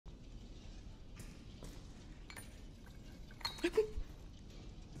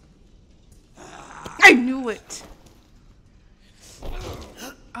do it.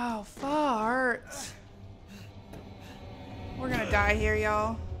 Oh, farts. We're gonna die here,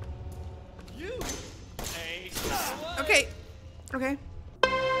 y'all. Okay. Okay.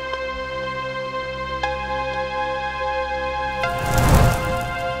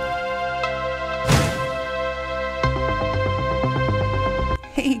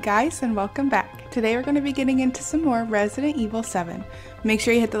 Hey guys, and welcome back. Today we're going to be getting into some more Resident Evil 7. Make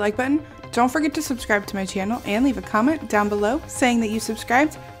sure you hit the like button, don't forget to subscribe to my channel, and leave a comment down below saying that you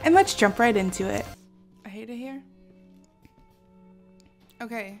subscribed, and let's jump right into it. I hate it here.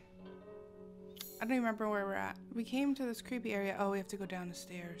 Okay. I don't even remember where we're at. We came to this creepy area. Oh, we have to go down the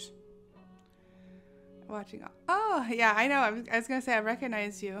stairs. Watching. Oh, yeah, I know. I was going to say I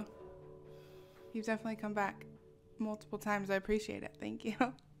recognize you. You've definitely come back multiple times. I appreciate it. Thank you.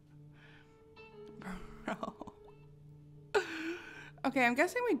 Bro. Okay, I'm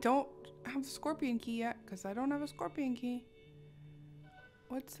guessing we don't have the scorpion key yet because I don't have a scorpion key.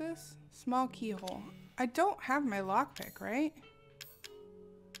 What's this? Small keyhole. I don't have my lockpick, right?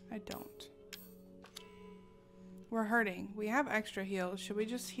 I don't. We're hurting. We have extra heals. Should we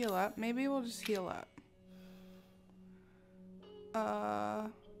just heal up? Maybe we'll just heal up.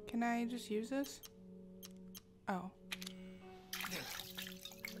 Can I just use this? Oh.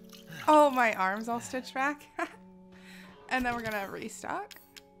 Oh, my arm's all stitched back. And then we're gonna restock.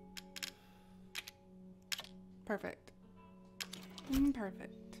 Perfect.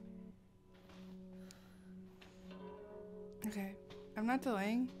 Perfect. Okay. I'm not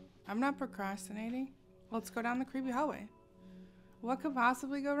delaying. I'm not procrastinating. Let's go down the creepy hallway. What could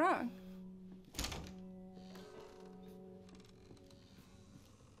possibly go wrong?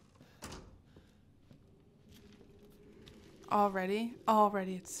 Already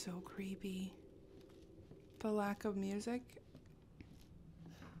it's so creepy. The lack of music.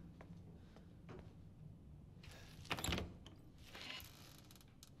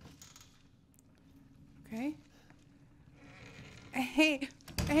 Okay.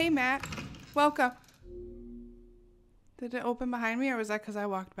 Hey Matt. Welcome. Did it open behind me or was that because I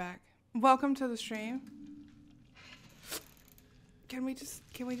walked back? Welcome to the stream. Can we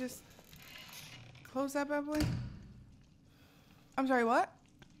just close that bad boy? I'm sorry, what?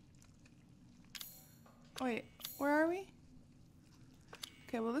 Wait, where are we?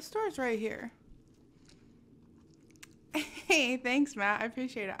 Okay, well this door is right here. Hey, thanks Matt, I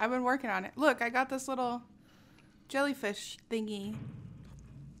appreciate it. I've been working on it. Look, I got this little jellyfish thingy.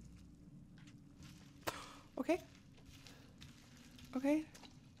 Okay. Okay.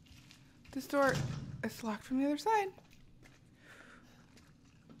 This door is locked from the other side.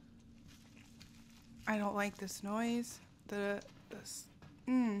 I don't like this noise.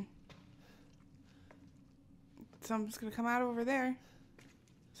 Something's gonna come out over there.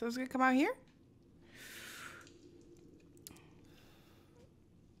 So it's gonna come out here?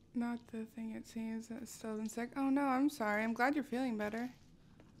 Not the thing it seems. It's still been sick. Oh no, I'm sorry. I'm glad you're feeling better.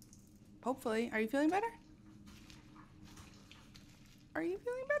 Hopefully. Are you feeling better? Are you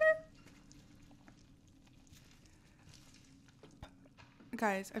feeling better?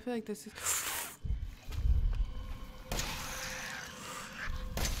 Guys, I feel like this is...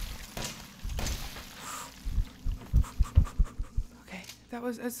 Okay,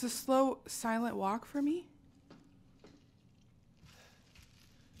 it's a slow, silent walk for me.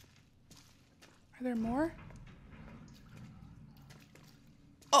 Are there more?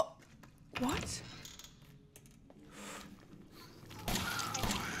 Oh, what?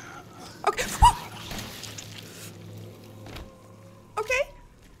 Okay. Okay.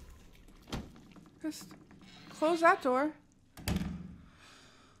 Just close that door. Oh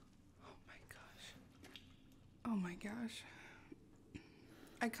my gosh. Oh my gosh.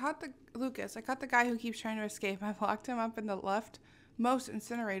 I caught the guy who keeps trying to escape. I've locked him up in the leftmost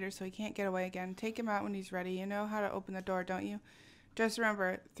incinerator so he can't get away again. Take him out when he's ready. You know how to open the door, don't you? Just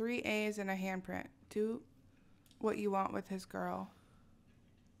remember, 3 A's and a handprint. Do what you want with his girl.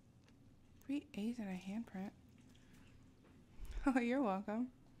 3 A's and a handprint? Oh, you're welcome.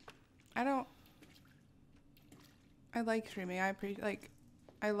 I like streaming. I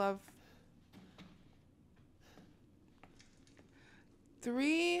love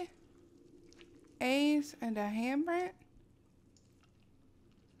 3 A's and a handprint?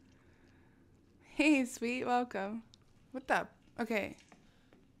 Hey, sweet, welcome. What the? Okay.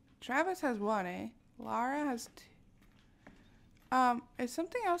 Travis has 1 A. Lara has 2. Is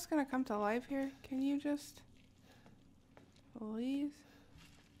something else gonna come to life here? Can you just... Please?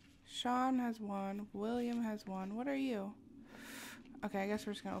 Sean has 1. William has 1. What are you? Okay, I guess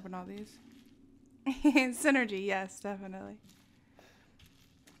we're just gonna open all these. Synergy, yes, definitely.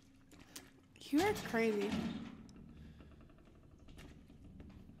 You are crazy.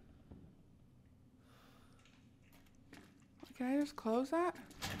 Can I just close that?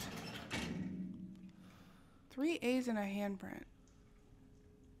 3 A's and a handprint.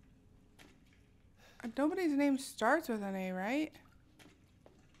 Nobody's name starts with an A, right?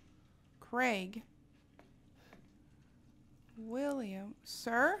 Craig. William.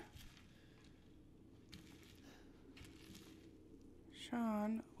 Sir?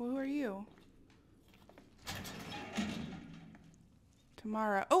 Sean. Who are you?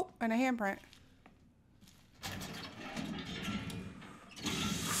 Tamara. Oh, and a handprint.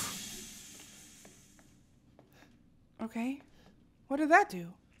 Okay. What did that do?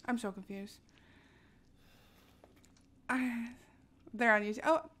 I'm so confused. They're on YouTube.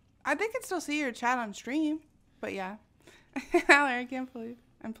 Oh, I think I can still see your chat on stream. But yeah. I can't believe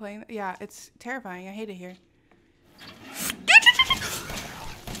I'm playing. Yeah, it's terrifying. I hate it here.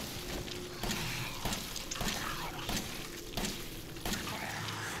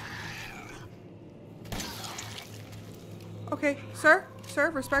 Okay, sir.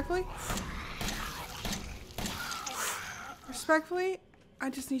 Sir, respectfully. Respectfully, I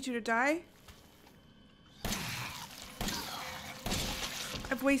just need you to die.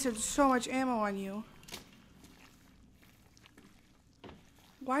 I've wasted so much ammo on you.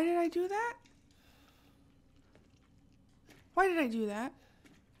 Why did I do that? Why did I do that?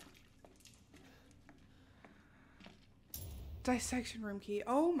 Dissection room key.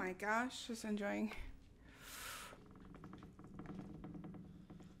 Oh my gosh, just enjoying.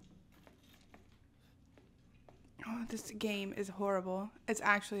 Oh, this game is horrible. It's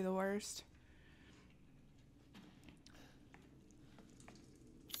actually the worst.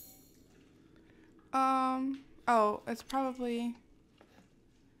 Oh, it's probably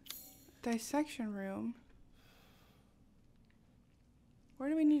dissection room. Where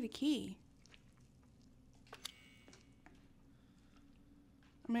do we need a key?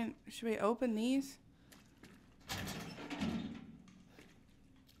 I mean, should we open these?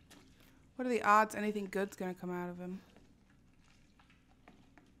 What are the odds anything good's gonna come out of him?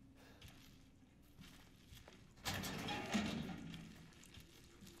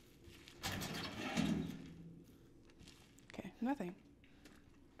 Okay, nothing.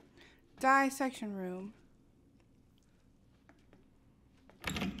 Dissection room.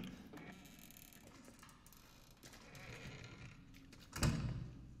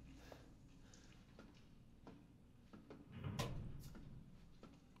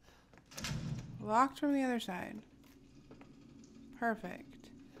 Locked from the other side. Perfect.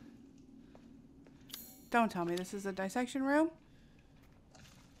 Don't tell me this is a dissection room.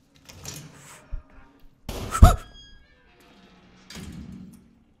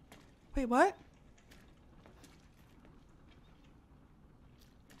 Wait, what?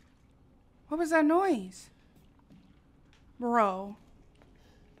 What was that noise? Bro.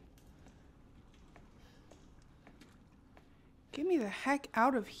 Get me the heck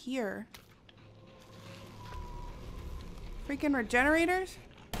out of here. Freaking regenerators?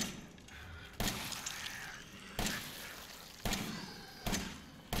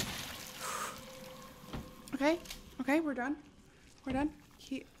 Okay, okay, we're done. We're done.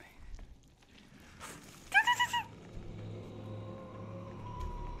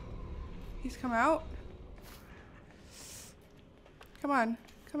 He's come out. Come on,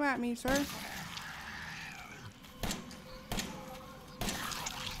 come at me, sir.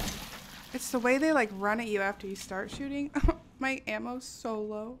 It's the way they like run at you after you start shooting. My ammo's so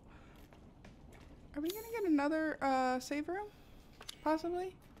low. Are we gonna get another save room?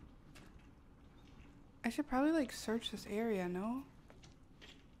 Possibly? I should probably like search this area, no?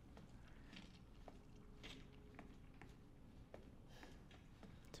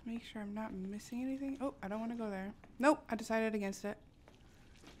 To make sure I'm not missing anything. Oh, I don't want to go there. Nope, I decided against it.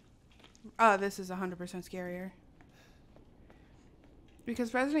 This is 100% scarier.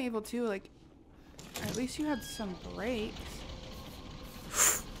 Because Resident Evil 2, like, at least you had some breaks.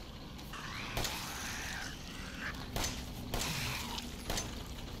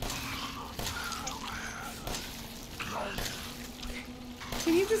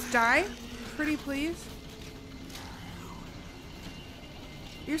 Can you just die? Pretty please?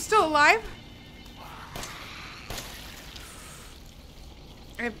 You're still alive?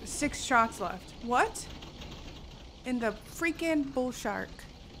 I have 6 shots left. What? In the freaking bull shark.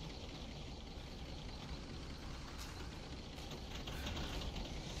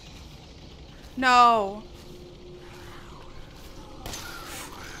 No.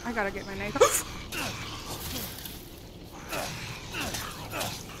 I gotta get my knife.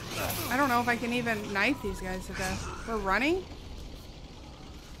 I don't know if I can even knife these guys to death. We're running?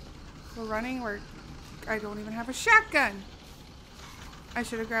 We're running. I don't even have a shotgun. I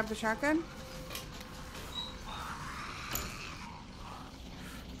should have grabbed the shotgun.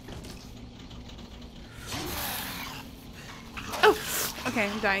 Oh! Okay,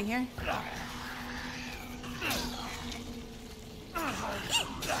 I'm dying here.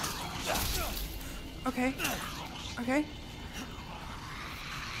 Okay. Okay.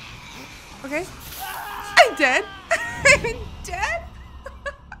 Okay. I'm dead. I'm dead.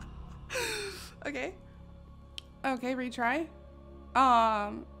 Okay. Okay, retry.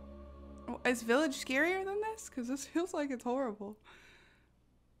 Is Village scarier than this? Because this feels like it's horrible.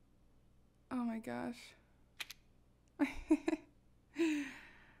 Oh my gosh.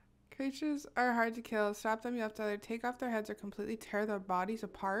 Creatures are hard to kill. Stop them, you have to either take off their heads or completely tear their bodies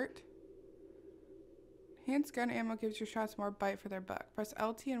apart. Enhanced gun ammo gives your shots more bite for their buck. Press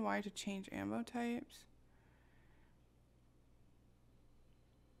LT and Y to change ammo types.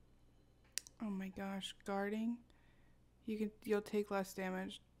 Oh my gosh, guarding. You'll take less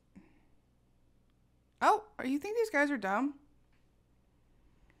damage. Oh, you think these guys are dumb?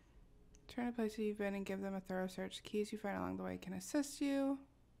 Turn a place you've been and give them a thorough search. Keys you find along the way can assist you.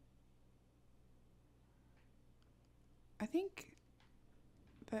 I think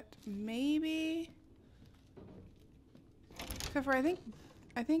that maybe, except for I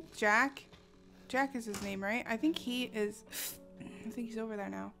think Jack is his name, right? I think he is, I think he's over there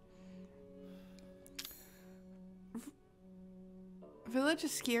now. Village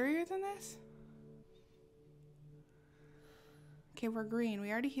is scarier than this? Okay, we're green.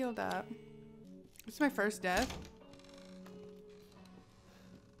 We already healed up. This is my first death.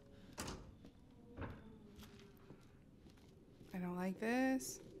 I don't like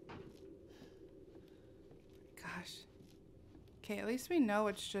this. Gosh. Okay, at least we know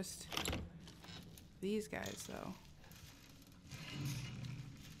it's just these guys, though.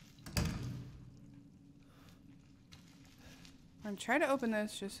 I'm trying to open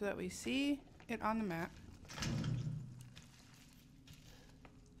this just so that we see it on the map.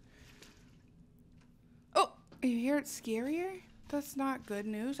 Oh, you hear it's scarier? That's not good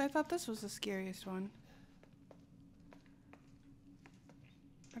news. I thought this was the scariest one.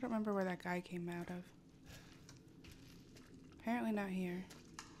 I don't remember where that guy came out of. Apparently not here.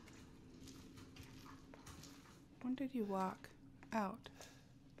 When did you walk out?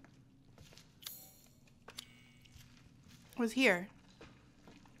 Was here.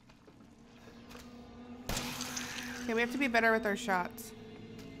 Okay, we have to be better with our shots.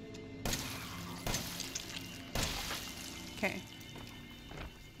 Okay.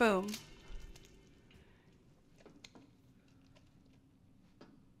 Boom.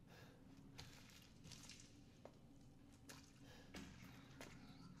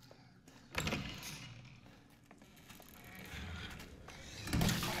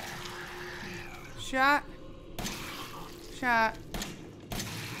 Shot. Shot.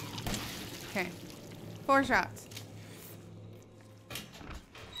 Okay. 4 shots.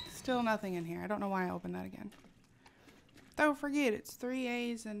 Still nothing in here. I don't know why I opened that again. Don't forget, it's 3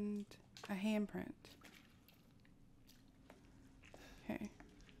 A's and a handprint. Okay.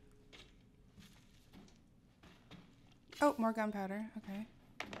 Oh, more gunpowder. Okay.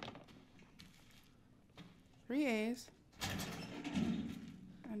 3 A's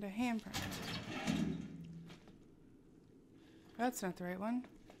and a handprint. That's not the right one.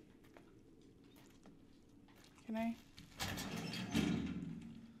 Can I?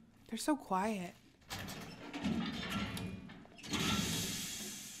 They're so quiet.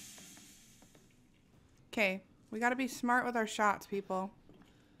 Okay, we gotta be smart with our shots, people.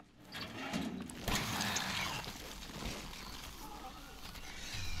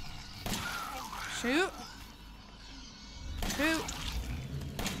 Shoot. Shoot.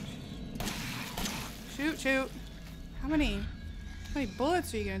 Shoot, shoot. How many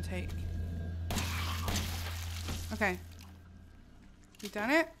bullets are you gonna take? Okay. We've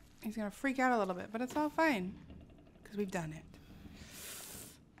done it. He's gonna freak out a little bit, but it's all fine. Because we've done it.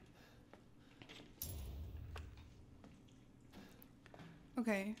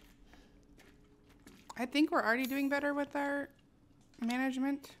 Okay. I think we're already doing better with our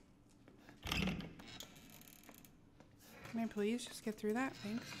management. Can I please just get through that?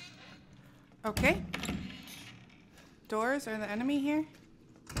 Thanks. Okay. Doors are the enemy here.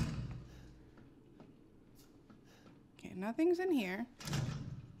 Okay, nothing's in here.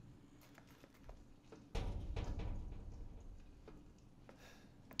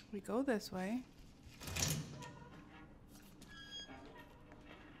 We go this way.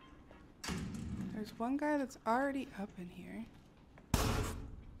 There's one guy that's already up in here.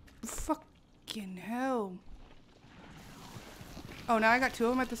 Fucking hell. Oh, now I got two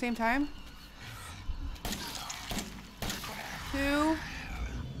of them at the same time. 2,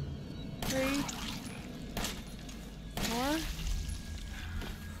 3, 4.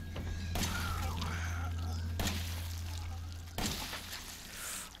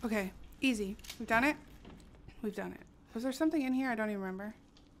 Okay, easy. We've done it. We've done it. Was there something in here? I don't even remember.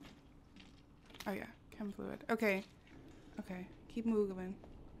 Oh yeah, chem fluid. Okay. Okay, keep moving.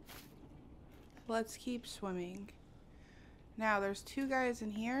 Let's keep swimming. Now, there's 2 guys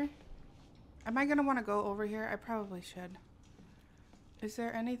in here. Am I gonna want to go over here? I probably should. Is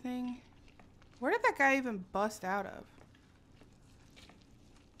there anything? Where did that guy even bust out of?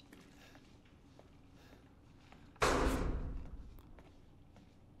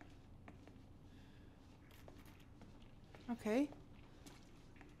 Okay.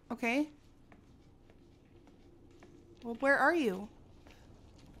 Okay. Well, where are you?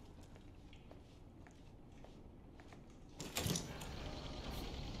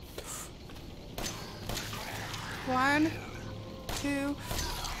 One, 2.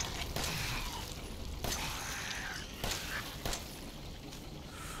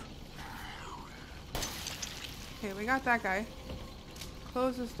 Okay, we got that guy.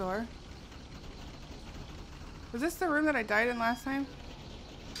 Close this door. Was this the room that I died in last time?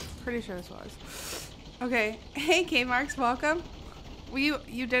 Pretty sure this was. Okay. Hey, K-Marks, welcome. Well,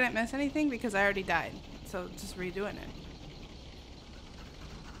 you didn't miss anything because I already died. So just redoing it.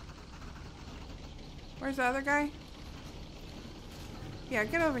 Where's the other guy? Yeah,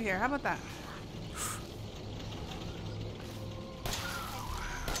 get over here. How about that?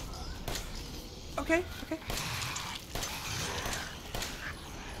 Okay, okay.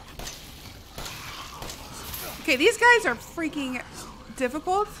 Okay, these guys are freaking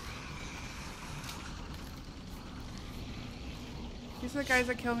difficult. These are the guys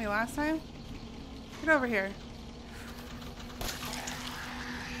that killed me last time. Get over here.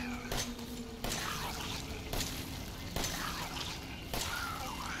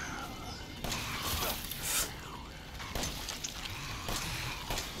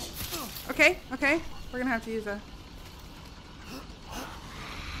 Okay, okay. We're gonna have to use a...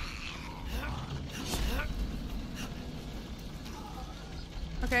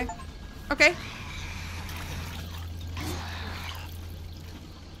 Okay. Okay.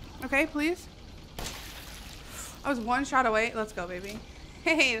 Okay, please. I was 1 shot away. Let's go, baby.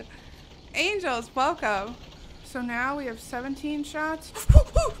 Hey, Angels, welcome. So now we have 17 shots.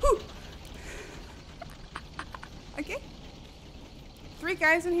 Okay. 3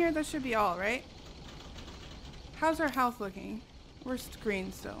 guys in here. That should be all, right? How's our health looking? We're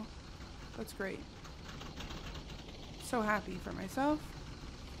green still. That's great. So happy for myself.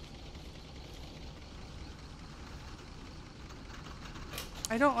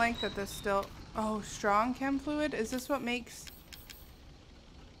 I don't like that this still... Oh, strong chem fluid? Is this what makes...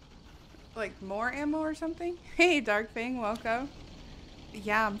 like, more ammo or something? Hey, Darkfang, welcome.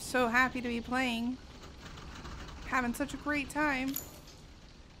 Yeah, I'm so happy to be playing. Having such a great time.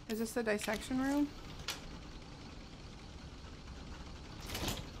 Is this the dissection room?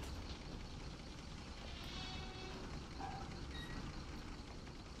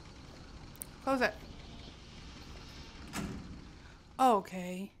 Close it.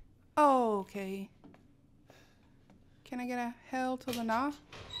 Okay. Okay. Can I get a hell to the nah?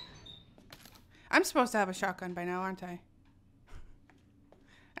 I'm supposed to have a shotgun by now, aren't I?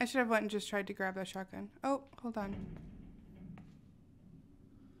 I should have went and just tried to grab that shotgun. Oh, hold on.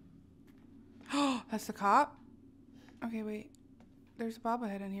 Oh, that's the cop? Okay, wait. There's a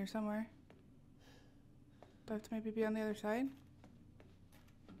bobblehead in here somewhere. Do I have to maybe be on the other side?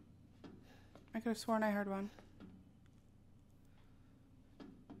 I could have sworn I heard one.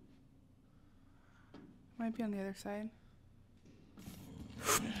 Might be on the other side.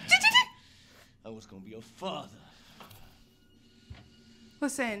 I was gonna be your father.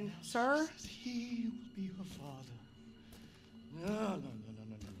 Listen, sir. He will be your father. No.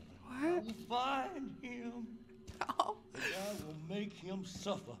 What? I will find him. Oh. And I will make him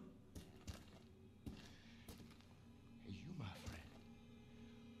suffer. And you, my friend,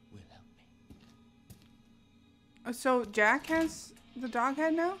 will help me. So Jack has the dog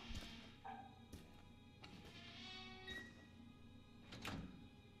head now?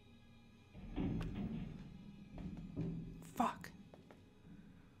 Fuck.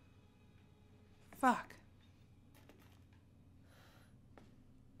 Fuck.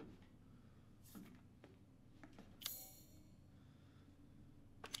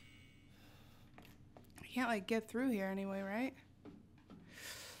 I can't like get through here anyway, right?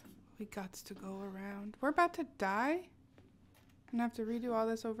 We got to go around. We're about to die? And have to redo all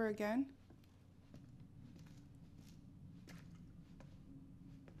this over again?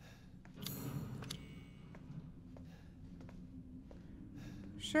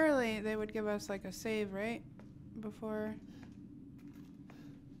 Surely they would give us like a save, right? Before.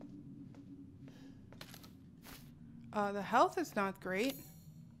 The health is not great.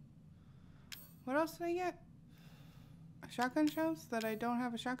 What else did I get? Shotgun shells that I don't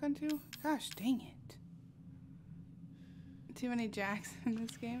have a shotgun to? Gosh, dang it. Too many jacks in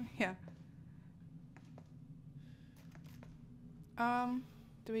this game? Yeah.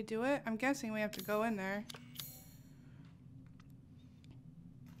 Do we do it? I'm guessing we have to go in there.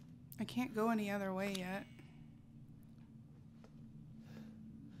 I can't go any other way yet.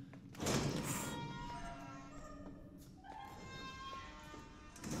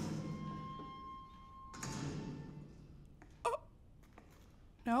 Oh.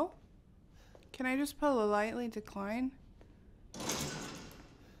 No? Can I just politely decline?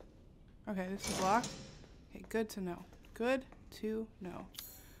 Okay, this is locked. Okay, good to know. Good to know.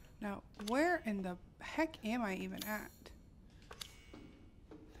 Now, where in the heck am I even at?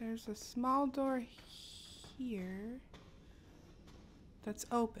 There's a small door here that's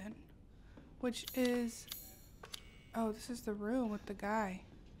open, which is... Oh, this is the room with the guy.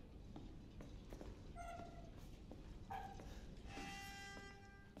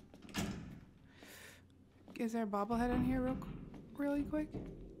 Is there a bobblehead in here really quick?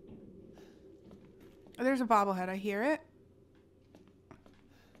 Oh, there's a bobblehead. I hear it.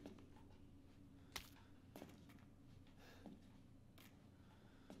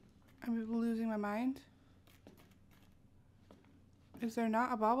 I'm losing my mind. Is there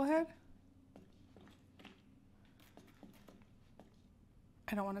not a bobblehead?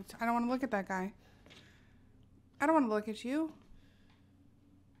 I don't want to look at that guy. I don't want to look at you.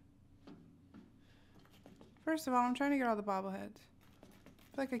 First of all, I'm trying to get all the bobbleheads.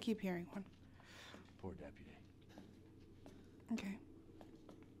 I feel like I keep hearing one. Poor deputy. Okay.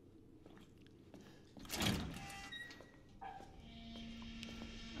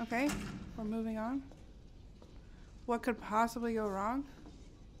 Okay, we're moving on. What could possibly go wrong?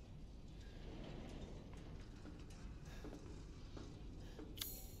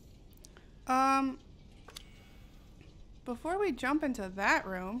 Before we jump into that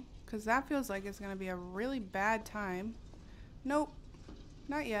room, because that feels like it's going to be a really bad time. Nope,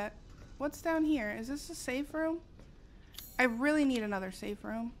 not yet. What's down here? Is this a safe room? I really need another safe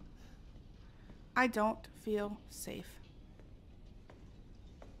room. I don't feel safe.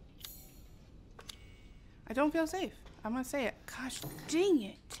 I don't feel safe. I'm gonna say it. Gosh dang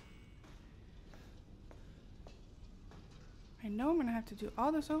it. I know I'm gonna have to do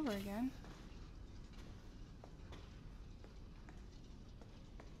all this over again.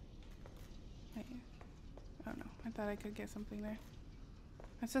 Wait. Oh no, I thought I could get something there.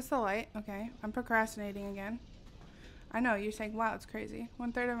 That's just the light. Okay, I'm procrastinating again. I know, you're saying, wow, it's crazy.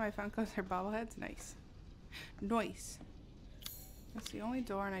 1/3 of my Funkos are bobbleheads. Nice. Nice. That's the only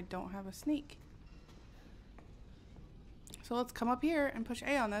door and I don't have a sneak. So let's come up here and push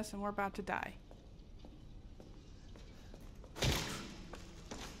A on this and we're about to die.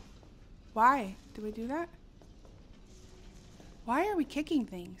 Why do we do that? Why are we kicking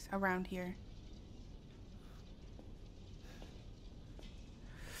things around here?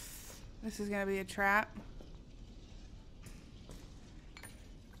 This is gonna be a trap.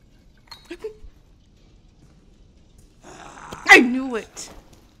 I knew it.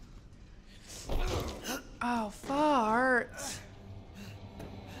 Oh, farts.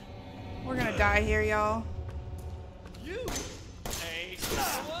 We're gonna die here, y'all.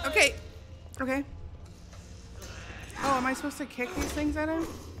 Okay. Okay. Oh, am I supposed to kick these things at him?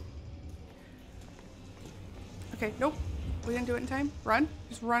 Okay, nope. We didn't do it in time. Run.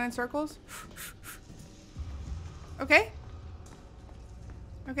 Just run in circles. Okay.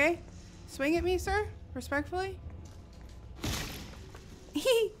 Okay. Swing at me, sir. Respectfully.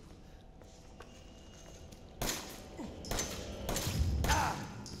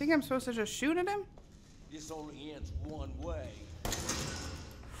 Think I'm supposed to just shoot at him? This only ends one way.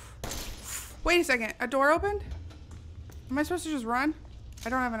 Wait a second. A door opened? Am I supposed to just run? I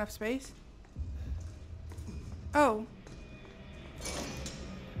don't have enough space. Oh.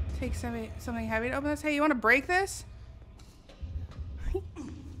 Take something heavy to open this. Hey, you want to break this?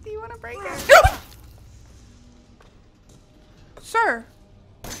 Do you want to break it? Sir.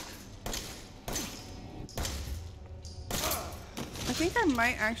 I think I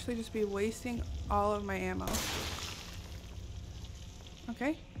might actually just be wasting all of my ammo.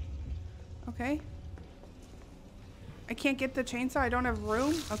 Okay. Okay. I can't get the chainsaw. I don't have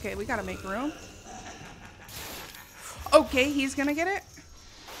room. Okay, we gotta make room. Okay, he's gonna get it.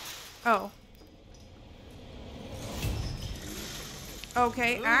 Oh.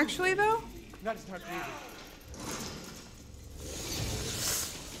 Okay, actually though.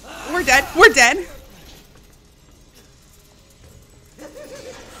 We're dead. We're dead.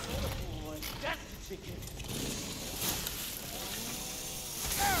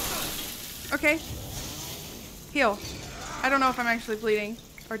 Okay. Heal. I don't know if I'm actually bleeding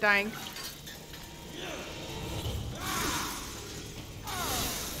or dying.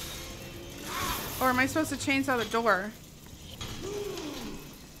 Or am I supposed to chainsaw the door?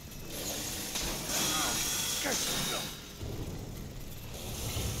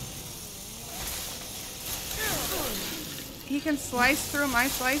 He can slice through my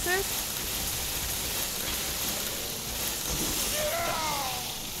slices?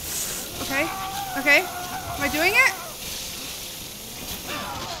 Okay. Okay. Am I doing it?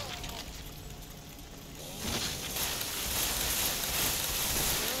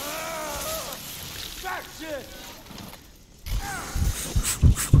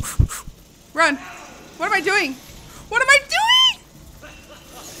 Run. What am I doing? What am I doing?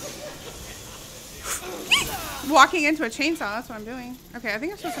 Walking into a chainsaw, that's what I'm doing. Okay, I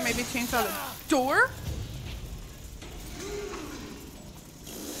think I'm supposed to maybe chainsaw the door?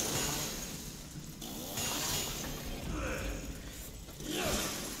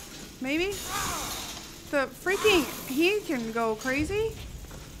 Maybe? The freaking, he can go crazy.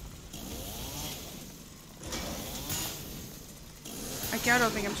 I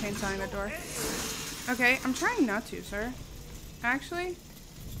don't think I'm chainsawing the door. Okay, I'm trying not to, sir. Actually.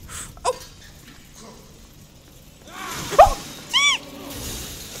 Oh! Oh!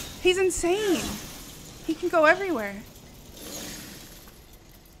 He's insane. He can go everywhere.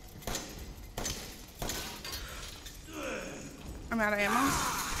 I'm out of ammo.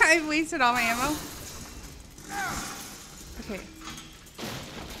 I wasted all my ammo. Okay.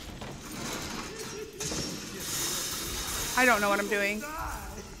 I don't know what I'm doing.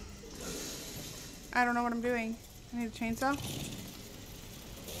 I don't know what I'm doing. I need a chainsaw.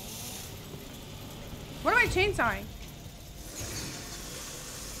 What am I chainsawing?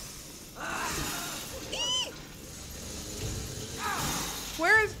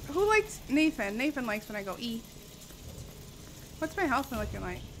 Where is... Who likes Nathan? Nathan likes when I go E. What's my health been looking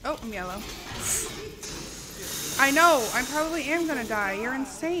like? Oh, I'm yellow. I know. I probably am gonna die. You're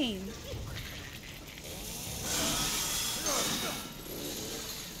insane.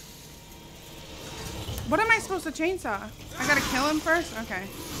 What am I supposed to chainsaw? I gotta kill him first? Okay.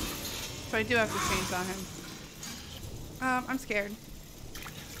 So I do have to chainsaw him. I'm scared.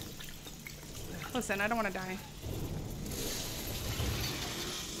 Listen, I don't want to die.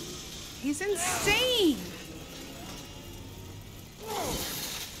 He's insane!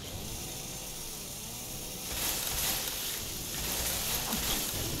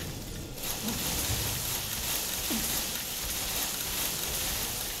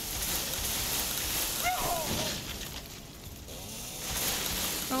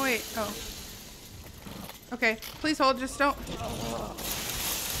 Oh, wait. Oh. Okay. Please hold. Just don't.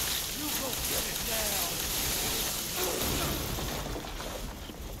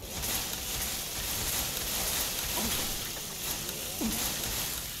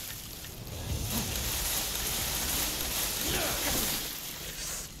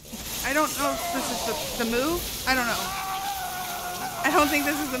 I don't know if this is the move. I don't know. I don't think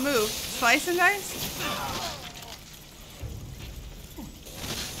this is the move. Slice and dice?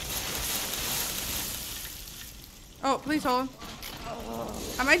 Oh, please hold.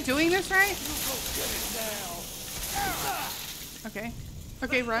 Am I doing this right? Okay.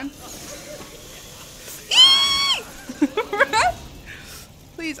 Okay, run. Run!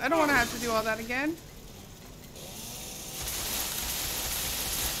 Please, I don't want to have to do all that again.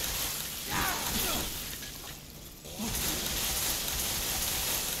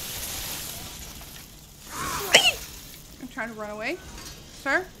 I'm trying to run away.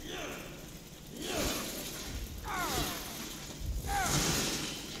 Sir?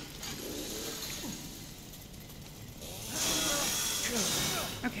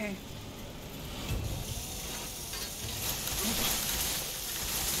 Okay.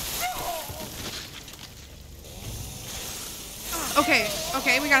 Okay,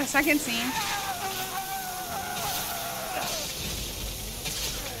 okay, we got a second scene.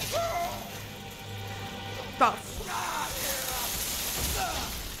 Buff.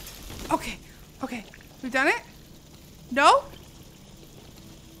 Okay, okay. We've done it? No?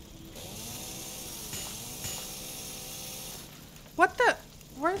 What the?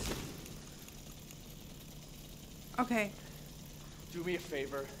 Where's... Okay. Do me a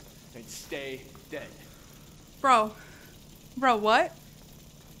favor and stay dead. Bro. Bro, what?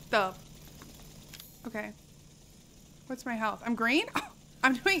 The... Okay. What's my health? I'm green?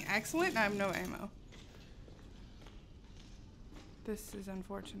 I'm doing excellent. I have no ammo. This is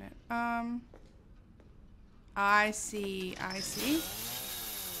unfortunate. I see.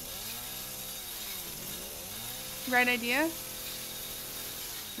 Right idea.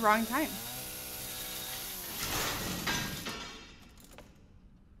 Wrong time.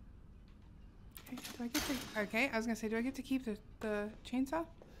 Okay, do I get to... Okay, I was gonna say, do I get to keep the chainsaw?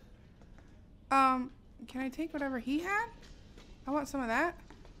 Can I take whatever he had? I want some of that.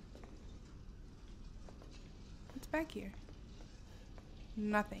 What's back here?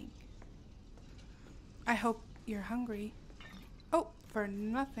 Nothing. I hope you're hungry. Oh, for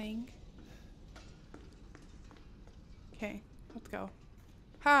nothing. Okay, let's go.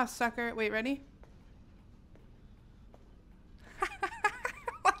 Ha, sucker. Wait, ready?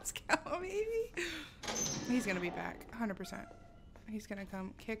 Let's go, baby. He's gonna be back, 100%. He's gonna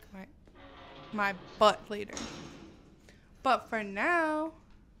come kick my butt later. But for now,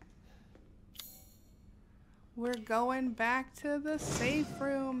 we're going back to the safe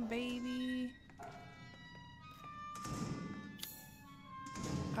room, baby.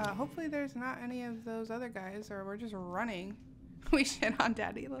 Hopefully there's not any of those other guys, or we're just running. We shit on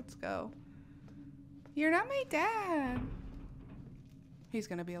Daddy. Let's go. You're not my dad. He's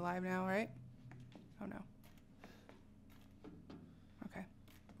gonna be alive now, right? Oh no. Okay,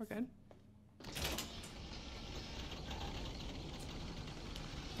 we're good.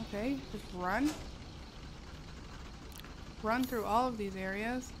 Okay, just run. Run through all of these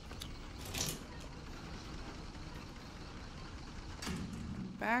areas.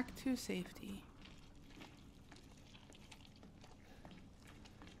 Back to safety.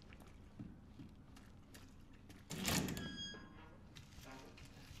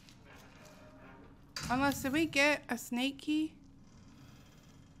 Unless, did we get a snake key?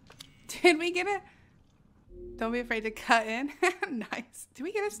 Did we get it? Don't be afraid to cut in. Nice. Did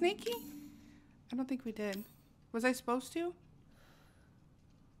we get a snake key? I don't think we did. Was I supposed to?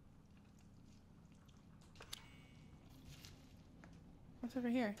 What's over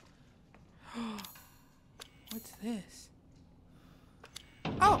here? What's this?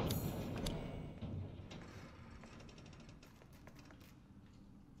 Oh!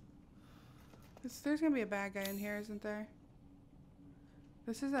 There's gonna be a bad guy in here, isn't there?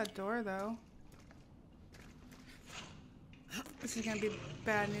 This is that door, though. This is gonna be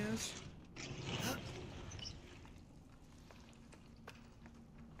bad news.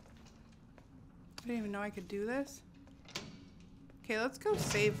 I didn't even know I could do this. Okay, let's go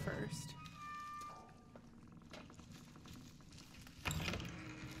save first.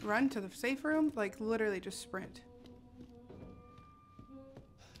 Run to the safe room? Like, literally just sprint.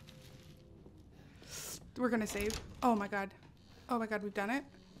 We're gonna save. Oh my god. Oh my god, we've done it?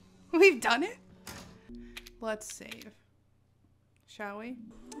 We've done it? Let's save. Shall we?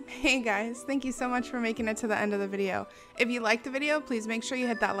 Hey guys, thank you so much for making it to the end of the video. If you liked the video, please make sure you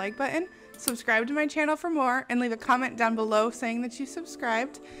hit that like button, subscribe to my channel for more, and leave a comment down below saying that you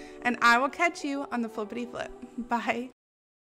subscribed. And I will catch you on the flippity flip. Bye.